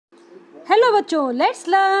Hello बच्चों, let's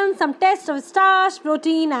learn some test of starch,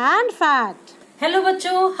 protein and fat. Hello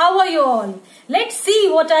बच्चों, how are you all? Let's see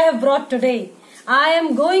what I have brought today. I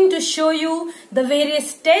am going to show you the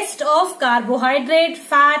various tests of carbohydrate,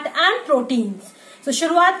 fat and proteins. So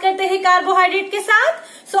शुरुआत करते हैं carbohydrate के साथ.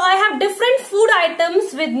 So I have different food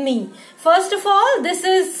items with me. First of all, this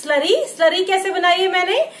is slurry. Slurry कैसे बनाई है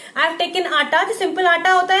मैंने? I have taken आटा, जो सिंपल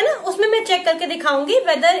आटा होता है ना, उसमें मैं चेक करके दिखाऊंगी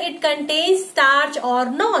whether it contains starch or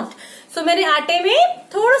not. So मैंने आटे में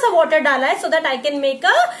थोड़ा सा वाटर डाला है so that I can make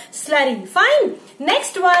a slurry. Fine.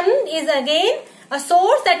 Next one is again a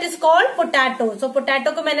source that is called potato. So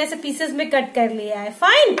potato को मैंने ऐसे pieces में cut कर लिया है.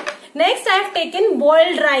 Fine. Next I have taken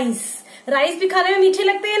boiled rice. Rice भी खाने में मीठे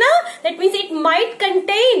लगते हैं ना? That means it might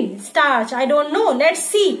contain starch. I don't know. Let's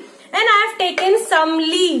see. And I have taken some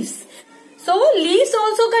leaves. So leaves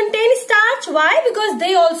also contain starch. Why? Because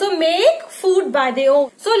they also make food by their own.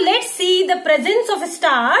 So let's see the presence of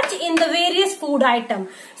starch in the various food item.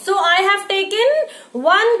 So I have taken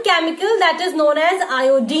one chemical that is known as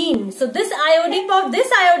iodine. So this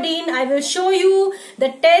iodine I will show you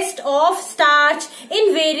the test of starch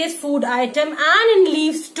in various food item and in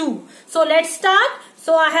leaves too. So let's start.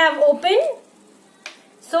 So I have opened.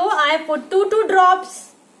 So I have put two drops.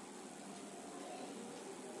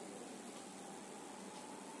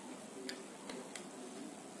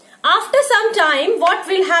 After some time, what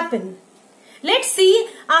will happen? Let's see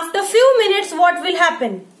after few minutes what will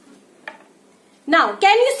happen. Now,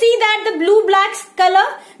 can you see that the blue-black color?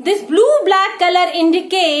 This blue-black color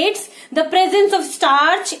indicates the presence of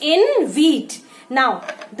starch in wheat. Now,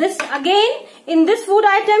 this again, in this food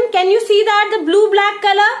item, can you see that the blue-black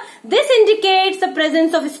color? This indicates the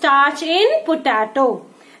presence of starch in potato.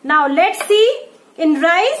 Now, let's see. In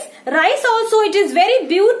rice also it is very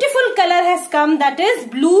beautiful color has come, that is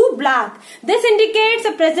blue-black. This indicates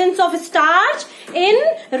the presence of starch in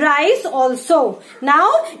rice also. Now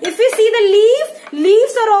if we see the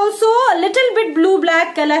leaves are also a little bit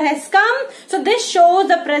blue-black color has come. So this shows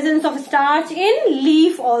the presence of starch in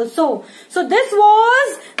leaf also. So this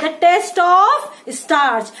was the test of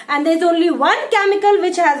starch, and there is only one chemical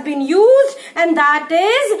which has been used, and that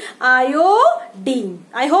is iodine.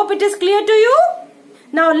 I hope it is clear to you.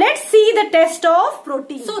 Now let's see the test of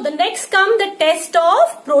protein. So the next come the test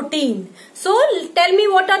of protein. So tell me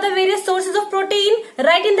what are the various sources of protein?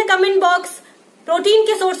 Write in the comment box. Protein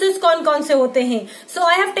के sources कौन कौन से होते हैं? So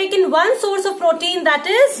I have taken one source of protein, that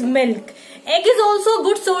is milk. Egg is also a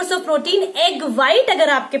good source of protein. Egg white अगर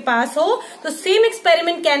आपके पास हो तो same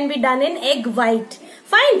experiment can be done in egg white.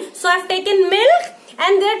 Fine. So I have taken milk.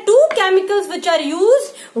 And there are two chemicals which are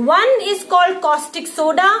used. One is called caustic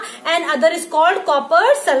soda and other is called copper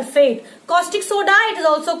sulfate. Caustic soda, it is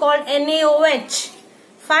also called NaOH.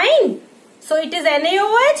 Fine. So it is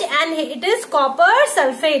NaOH and it is copper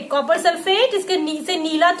sulfate. Copper sulfate इसके नीचे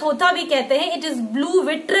नीला थोथा भी कहते हैं. It is blue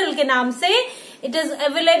vitriol के नाम से. It is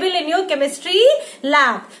available in your chemistry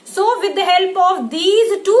lab. So with the help of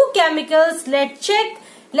these two chemicals,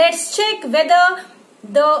 let's check whether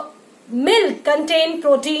the milk contain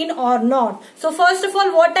protein or not. So first of all,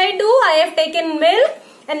 what I do, I have taken milk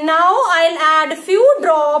and now I'll add few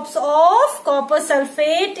drops of copper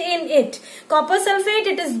sulfate in it. Copper sulfate,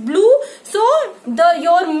 it is blue, so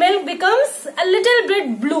your milk becomes a little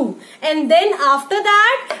bit blue. And then after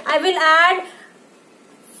that, I will add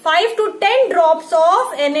 5 to 10 drops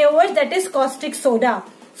of NaOH, that is caustic soda.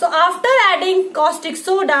 So after adding caustic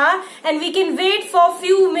soda, and we can wait for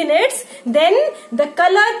few minutes, then the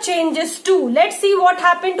color changes too. Let's see what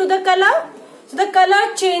happened to the color. So the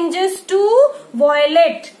color changes to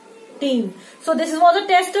violet tint. So this was a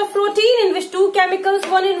test of protein in which two chemicals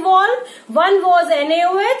were involved. One was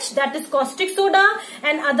NaOH, that is caustic soda,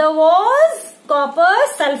 and other was copper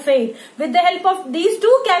sulfate. With the help of these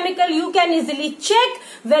two chemicals, you can easily check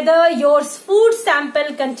whether your food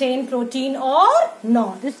sample contain protein or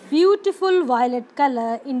not. This beautiful violet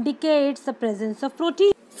color indicates the presence of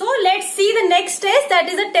protein. So let's see the next test, that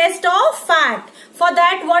is a test of fat. For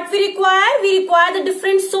that what we require? We require the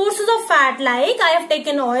different sources of fat. Like I have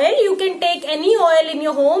taken oil. You can take any oil in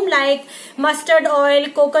your home like mustard oil,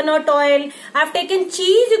 coconut oil. I have taken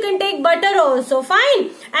cheese. You can take butter also. Fine.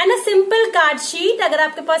 And a simple card sheet. अगर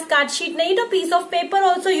आपके पास card sheet नहीं तो piece of paper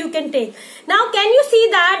also you can take. Now can you see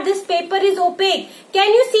that this paper is opaque?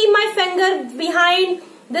 Can you see my finger behind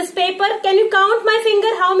this paper? Can you count my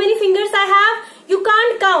finger? How many fingers I have? You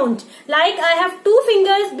can't count. Like I have 2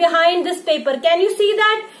 fingers behind this paper. Can you see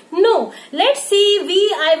that? No. Let's see.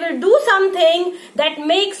 I will do something that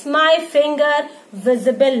makes my finger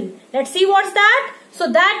visible. Let's see what's that.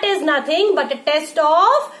 So that is nothing but a test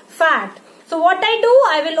of fat. So what I do?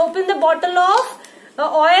 I will open the bottle of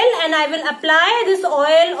oil and I will apply this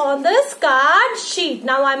oil on this card sheet.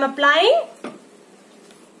 Now I am applying.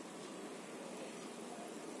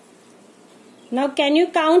 Now can you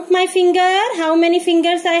count my finger? How many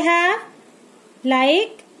fingers I have?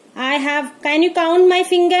 Can you count my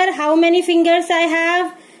finger? How many fingers I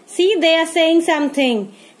have? See, they are saying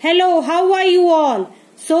something. Hello, how are you all?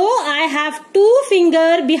 So I have 2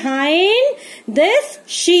 fingers behind this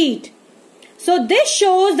sheet. So this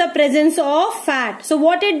shows the presence of fat. So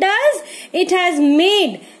what it does? It has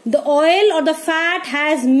made the oil or the fat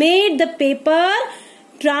has made the paper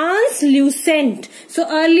translucent. So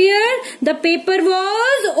earlier the paper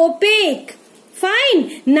was opaque.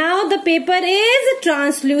 Fine. Now the paper is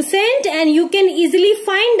translucent and you can easily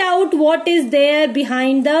find out what is there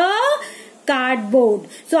behind the cardboard.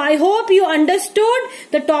 So I hope you understood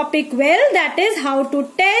the topic well, that is how to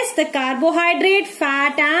test the carbohydrate,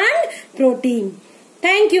 fat and protein.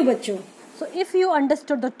 Thank you, bachcho. So if you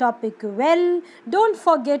understood the topic well, don't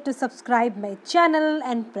forget to subscribe my channel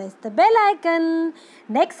and press the bell icon.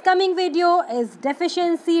 Next coming video is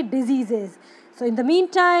deficiency diseases. So in the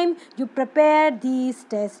meantime, you prepare these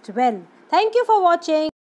tests well. Thank you for watching.